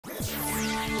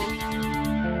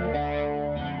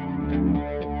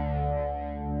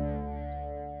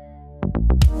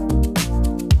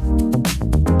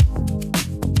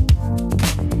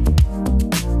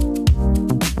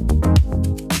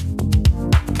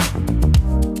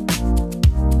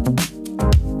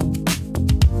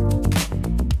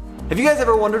you guys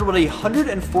ever wondered what a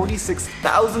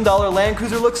 $146,000 Land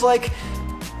Cruiser looks like?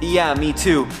 Yeah, me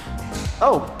too.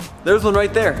 Oh, there's one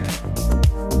right there.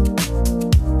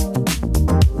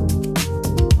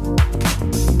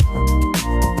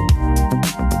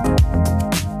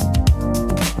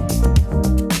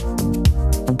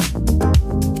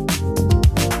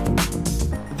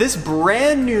 This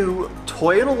brand new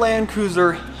Toyota Land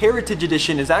Cruiser Heritage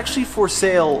Edition is actually for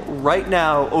sale right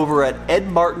now over at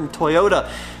Ed Martin Toyota.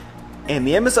 And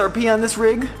the MSRP on this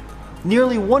rig,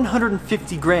 nearly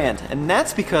 150 grand. And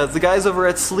that's because the guys over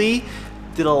at Slee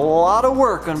did a lot of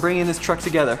work on bringing this truck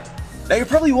together. Now you're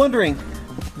probably wondering,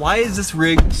 why is this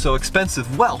rig so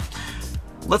expensive? Well,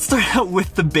 let's start out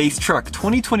with the base truck,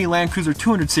 2020 Land Cruiser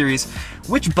 200 series,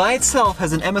 which by itself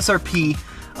has an MSRP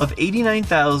of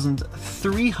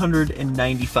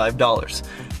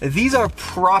 $89,395. These are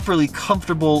properly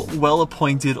comfortable,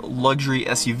 well-appointed luxury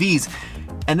SUVs.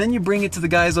 And then you bring it to the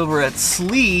guys over at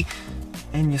Slee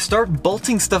and you start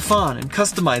bolting stuff on and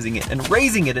customizing it and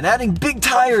raising it and adding big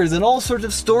tires and all sorts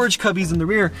of storage cubbies in the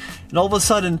rear, and all of a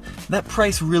sudden that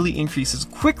price really increases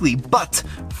quickly. But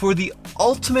for the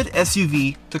ultimate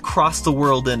SUV to cross the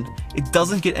world in, it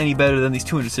doesn't get any better than these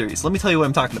 200 series. Let me tell you what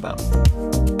I'm talking about.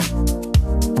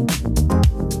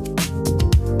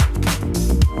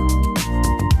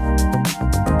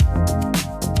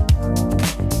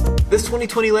 This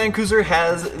 2020 Land Cruiser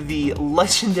has the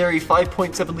legendary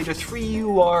 5.7 liter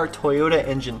 3UR Toyota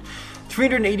engine,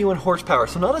 381 horsepower,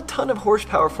 so not a ton of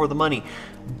horsepower for the money,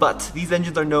 but these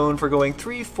engines are known for going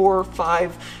 3, 4,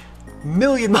 5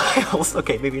 million miles,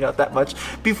 okay, maybe not that much,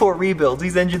 before rebuilds.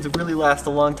 These engines really last a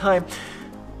long time,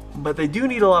 but they do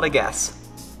need a lot of gas.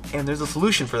 And there's a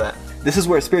solution for that. This is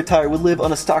where a spare tire would live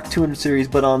on a stock 200 series,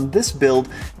 but on this build,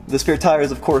 the spare tire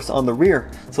is of course on the rear.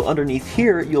 So underneath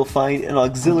here, you'll find an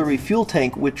auxiliary fuel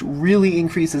tank, which really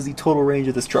increases the total range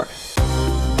of this truck.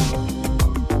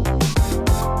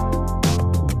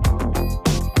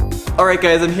 Alright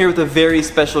guys, I'm here with a very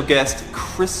special guest,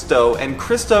 Christo, and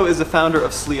Christo is the founder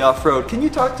of TFLoffroad. Can you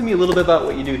talk to me a little bit about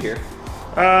what you do here?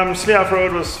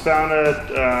 TFLoffroad was founded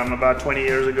about 20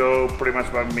 years ago, pretty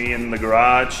much by me in the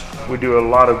garage. We do a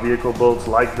lot of vehicle builds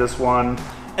like this one.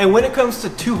 And when it comes to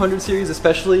 200 series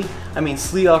especially, I mean,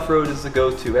 TFLoffroad is the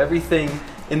go-to. Everything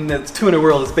in the 200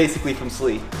 world is basically from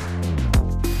Slee.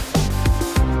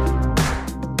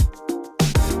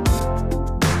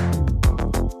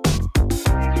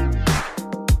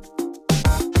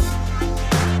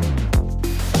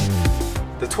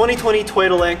 The 2020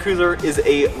 Toyota Land Cruiser is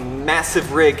a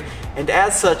massive rig, and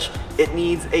as such, it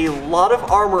needs a lot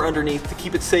of armor underneath to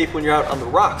keep it safe when you're out on the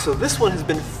rock. So this one has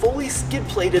been fully skid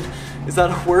plated, is that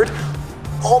a word?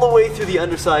 All the way through the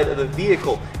underside of the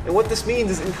vehicle. And what this means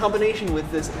is, in combination with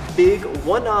this big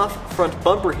one-off front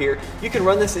bumper here, you can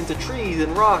run this into trees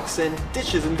and rocks and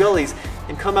ditches and gullies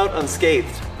and come out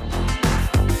unscathed.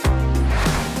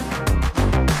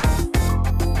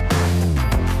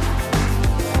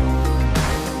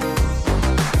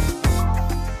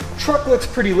 Truck looks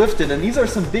pretty lifted, and these are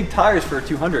some big tires for a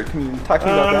 200. Can you talk to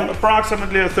me about that?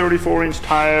 Approximately a 34-inch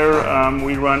tire.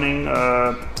 We're running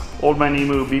Old Man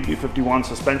Emu BP51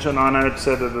 suspension on it,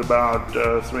 set at about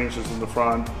 3 inches in the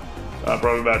front,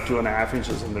 probably about 2.5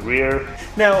 inches in the rear.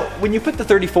 Now, when you put the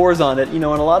 34s on it, you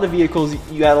know, in a lot of vehicles,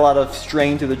 you add a lot of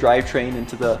strain to the drivetrain and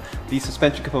to these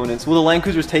suspension components. Will the Land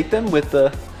Cruisers take them with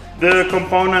the... The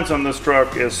components on this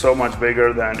truck is so much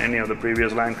bigger than any of the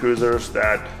previous Land Cruisers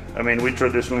that, I mean, we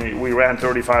ran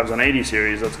 35s on 80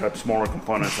 series, that's got smaller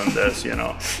components than this, you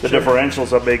know. The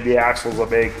differentials are big, the axles are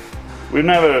big. We've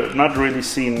not really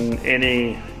seen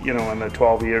any, you know, in the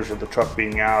 12 years of the truck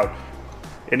being out,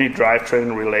 any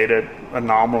drivetrain related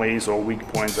anomalies or weak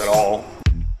points at all.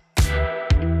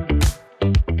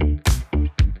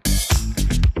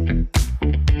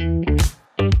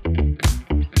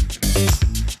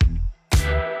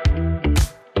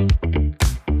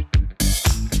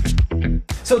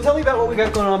 So tell me about what we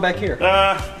got going on back here.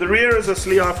 The rear is a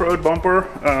TFLoffroad bumper,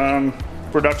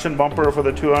 production bumper for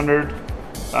the 200.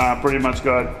 Pretty much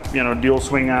got, you know, dual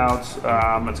swing outs.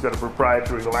 It's got a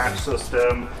proprietary latch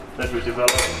system that we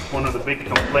developed. One of the big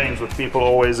complaints with people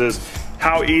always is,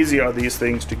 how easy are these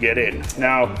things to get in?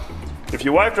 Now, if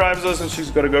your wife drives us and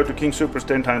she's got to go to King Soopers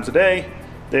 10 times a day,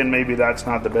 then maybe that's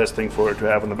not the best thing for her to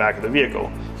have in the back of the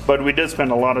vehicle. But we did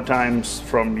spend a lot of times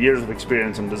from years of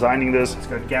experience in designing this. It's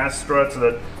got gas struts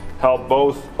that help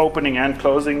both opening and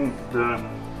closing the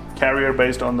carrier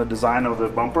based on the design of the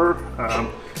bumper.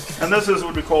 And this is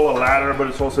what we call a ladder, but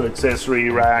it's also an accessory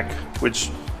rack, which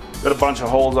got a bunch of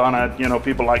holes on it. You know,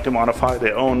 people like to modify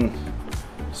their own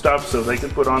stuff so they can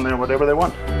put on there whatever they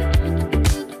want.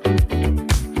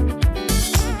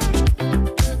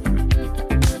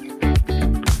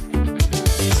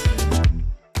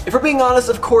 being honest,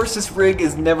 of course, this rig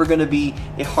is never going to be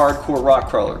a hardcore rock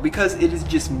crawler because it is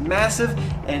just massive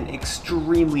and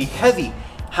extremely heavy.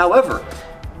 However,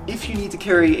 if you need to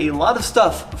carry a lot of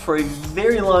stuff for a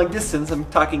very long distance, I'm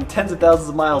talking tens of thousands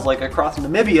of miles like across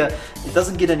Namibia, it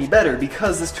doesn't get any better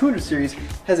because this 200 series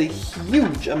has a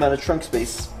huge amount of trunk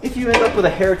space. If you end up with a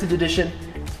Heritage Edition,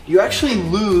 you actually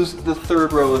lose the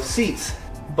third row of seats,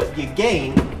 but you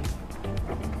gain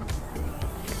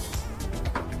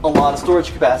a lot of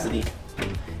storage capacity.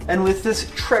 And with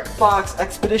this Trek Box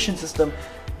Expedition system,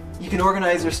 you can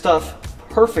organize your stuff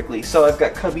perfectly. So I've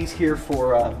got cubbies here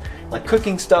for like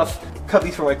cooking stuff,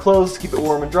 cubbies for my clothes to keep it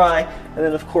warm and dry, and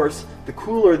then of course the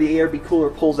cooler, the ARB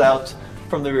cooler, pulls out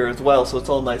from the rear as well, so it's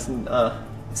all nice and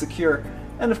secure.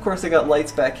 And of course I got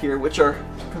lights back here which are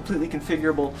completely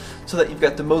configurable so that you've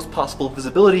got the most possible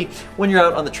visibility when you're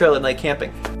out on the trail at night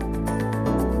camping.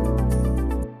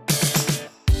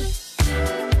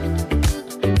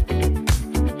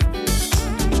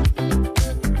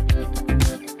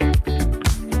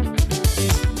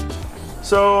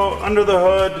 So under the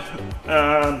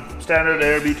hood, standard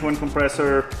ARB twin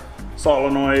compressor,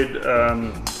 solenoid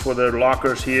for the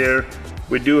lockers here.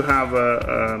 We do have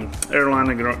a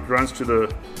airline that runs to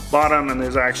the bottom, and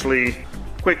there's actually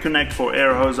quick connect for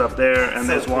air hose up there, and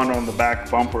there's one on the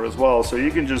back bumper as well. So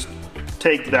you can just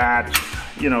take that,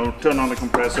 you know, turn on the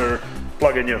compressor,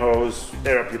 plug in your hose,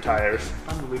 air up your tires.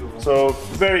 Unbelievable. So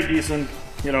very decent,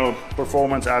 you know,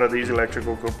 performance out of these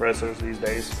electrical compressors these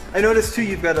days. I noticed too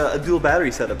you've got a dual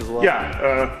battery setup as well.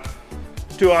 Yeah,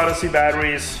 2 Odyssey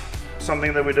batteries.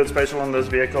 Something that we did special on this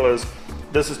vehicle is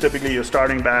this is typically your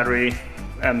starting battery,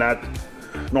 and that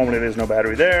normally there's no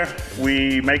battery there.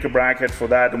 We make a bracket for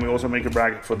that, and we also make a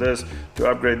bracket for this to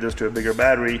upgrade this to a bigger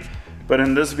battery. But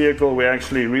in this vehicle we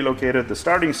actually relocated the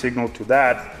starting signal to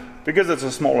that because it's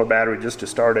a smaller battery just to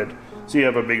start it, so you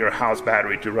have a bigger house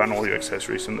battery to run all your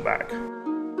accessories in the back.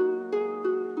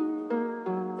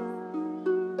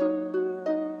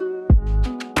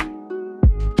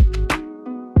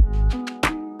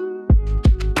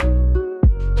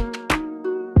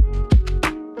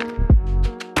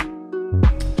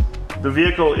 The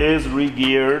vehicle is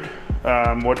re-geared.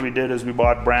 What we did is we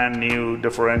bought brand new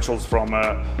differentials from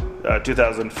a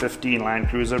 2015 Land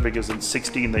Cruiser because in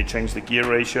 16 they changed the gear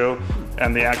ratio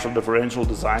and the actual differential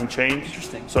design changed.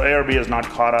 Interesting. So ARB is not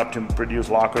caught up to produce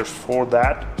lockers for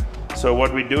that. So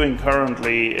what we're doing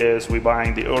currently is we're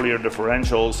buying the earlier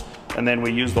differentials and then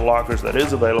we use the lockers that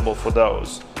is available for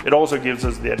those. It also gives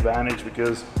us the advantage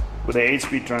because with the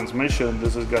 8-speed transmission,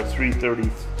 this has got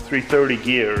 330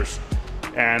 gears,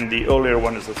 and the earlier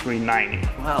one is a 390.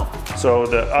 Wow. So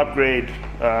the upgrade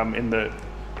in the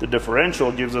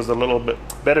differential gives us a little bit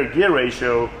better gear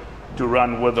ratio to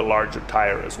run with a larger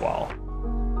tire as well.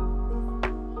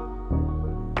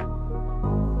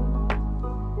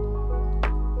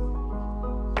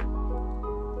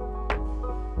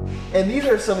 And these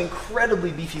are some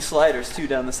incredibly beefy sliders too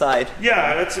down the side.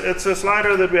 Yeah, it's a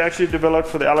slider that we actually developed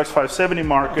for the LX570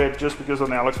 market, just because on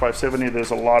the LX570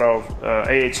 there's a lot of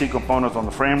AHC components on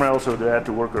the frame rail, so they had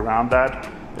to work around that.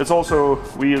 It's also,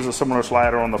 we use a similar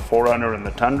slider on the 4Runner and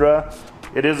the Tundra.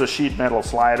 It is a sheet metal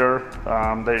slider.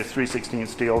 They're 3/16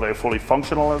 steel, they're fully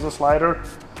functional as a slider,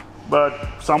 but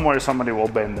somewhere somebody will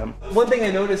bend them. One thing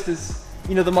I noticed is,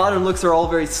 you know, the modern looks are all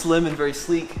very slim and very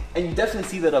sleek, and you definitely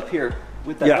see that up here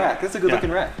with that rack. That's a good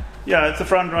looking rack. Yeah, it's a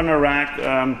front runner rack.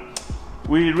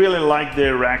 We really like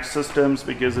their rack systems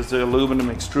because it's an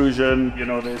aluminum extrusion. You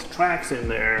know, there's tracks in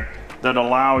there that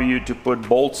allow you to put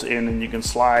bolts in, and you can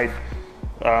slide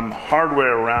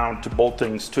hardware around to bolt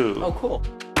things too. Oh, cool.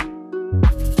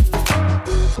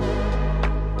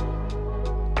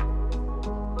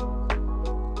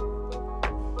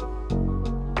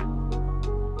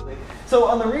 So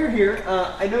on the rear here,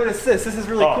 I noticed this. This is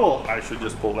really cool. I should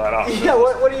just pull that off. Yeah,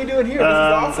 what are you doing here? This is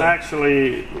awesome.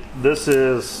 Actually, this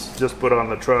is just put on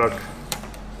the truck.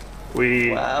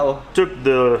 We took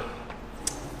the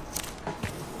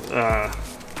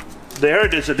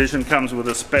Heritage Edition comes with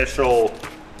a special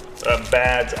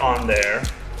badge on there,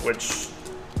 which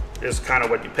is kind of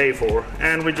what you pay for.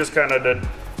 And we just kind of did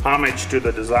homage to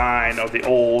the design of the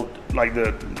old, like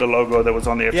the logo that was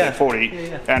on the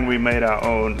F-140, and we made our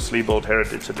own sleeve-bolt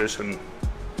Heritage Edition.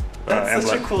 That's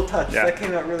such a cool touch. That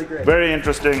came out really great. Very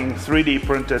interesting, 3D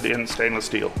printed in stainless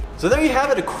steel. So there you have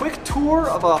it, a quick tour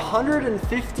of a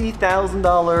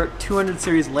 $150,000 200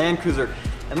 series Land Cruiser.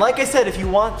 And like I said, if you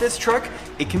want this truck,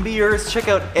 it can be yours. Check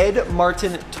out Ed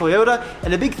Martin Toyota.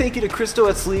 And a big thank you to Christo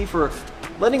at Sleeve for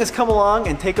letting us come along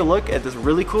and take a look at this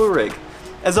really cool rig.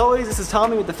 As always, this is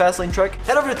Tommy with the Fastlane Truck.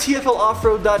 Head over to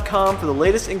TFLoffroad.com for the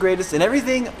latest and greatest in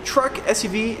everything truck,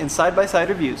 SUV, and side-by-side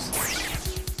reviews.